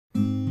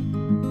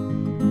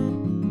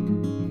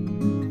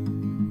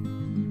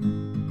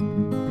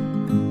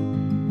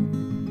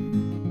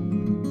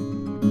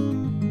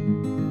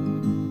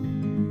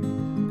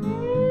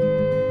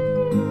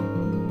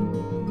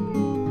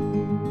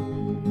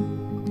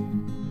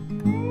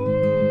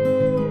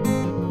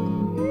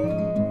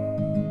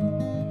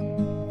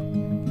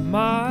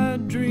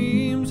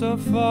are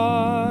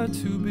far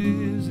too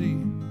busy.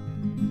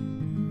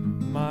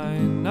 My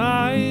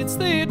nights,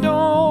 they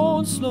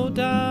don't slow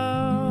down.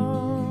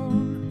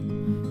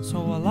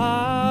 So I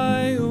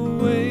lie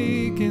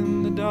awake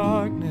in the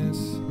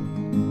darkness,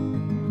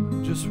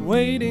 just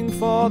waiting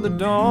for the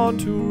dawn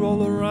to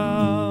roll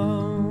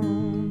around.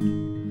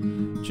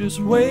 Just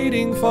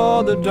waiting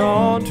for the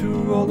dawn to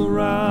roll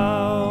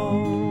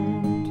around.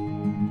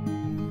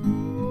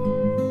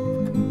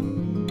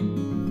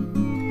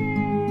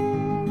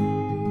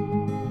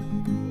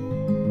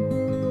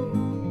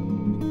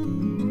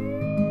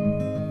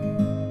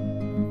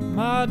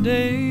 My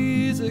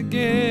days are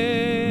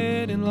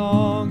getting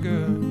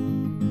longer.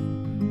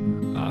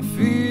 I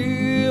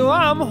feel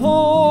I'm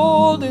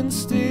holding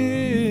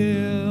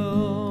still.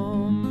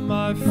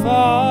 My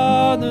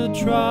father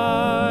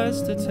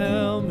tries to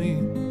tell me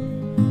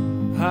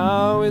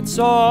how it's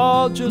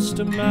all just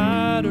a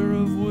matter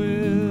of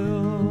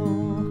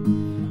will.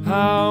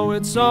 How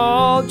it's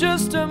all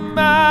just a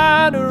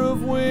matter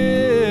of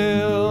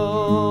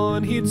will.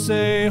 And he'd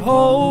say,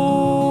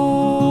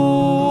 hold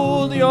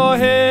your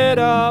head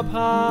up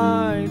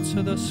high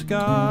to the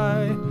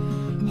sky.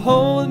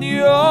 Hold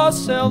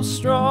yourself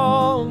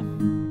strong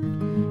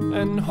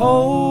and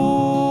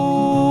hold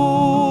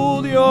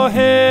your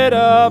head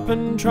up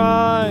and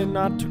try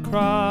not to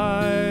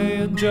cry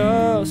and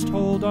just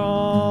hold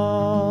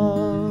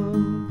on.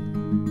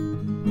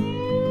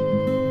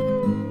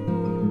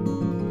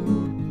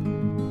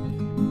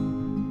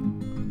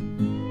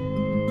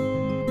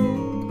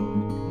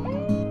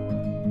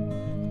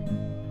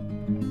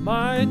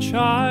 My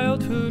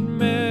childhood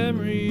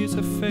memories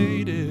have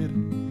faded,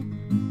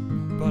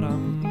 but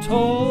I'm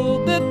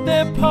told that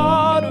they're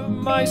part of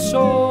my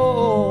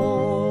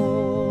soul.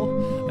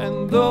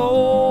 And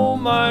though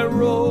my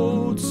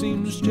road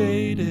seems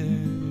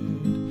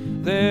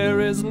jaded, there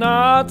is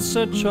not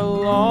such a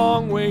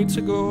long way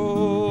to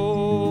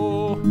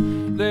go.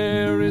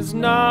 There is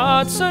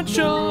not such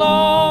a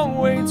long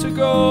way to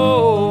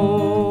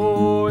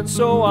go. And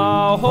so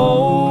I'll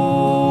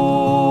hold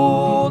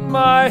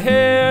my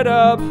head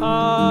up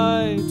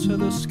high to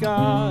the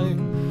sky.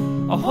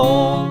 I'll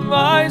hold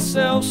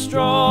myself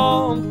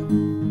strong,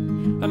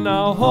 and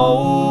I'll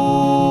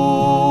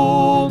hold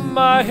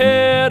my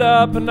head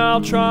up, and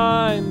I'll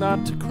try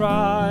not to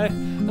cry,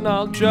 and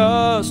I'll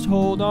just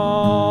hold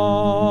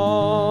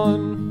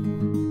on.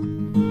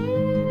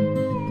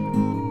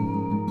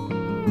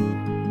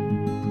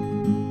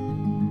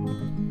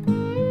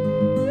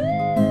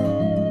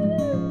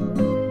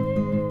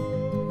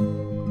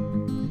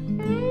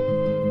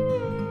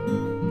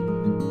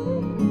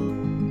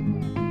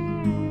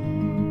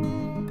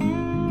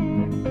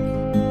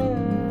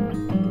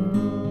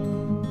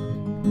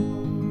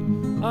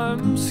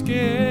 I'm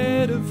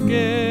scared of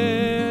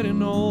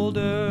getting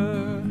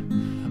older.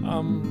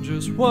 I'm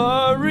just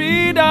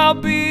worried I'll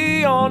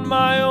be on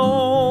my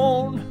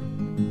own.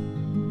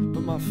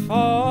 But my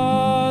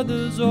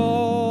father's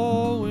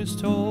always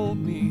told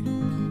me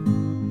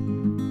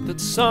that,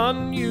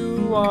 son,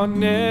 you are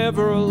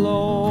never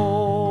alone.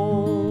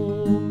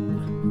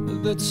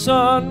 That,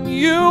 son,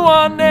 you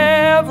are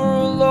never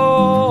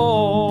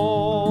alone.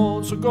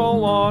 So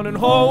go on and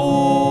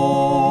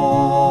hold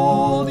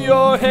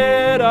your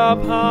head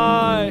up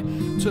high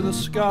to the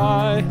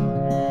sky.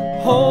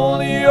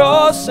 Hold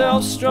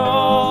yourself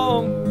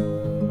strong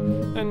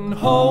and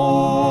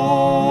hold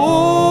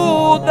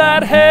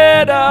that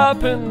head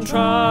up and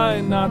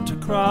try not to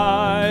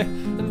cry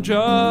and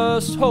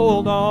just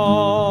hold on.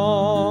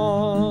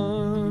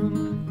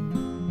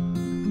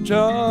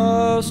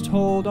 Just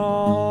hold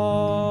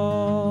on.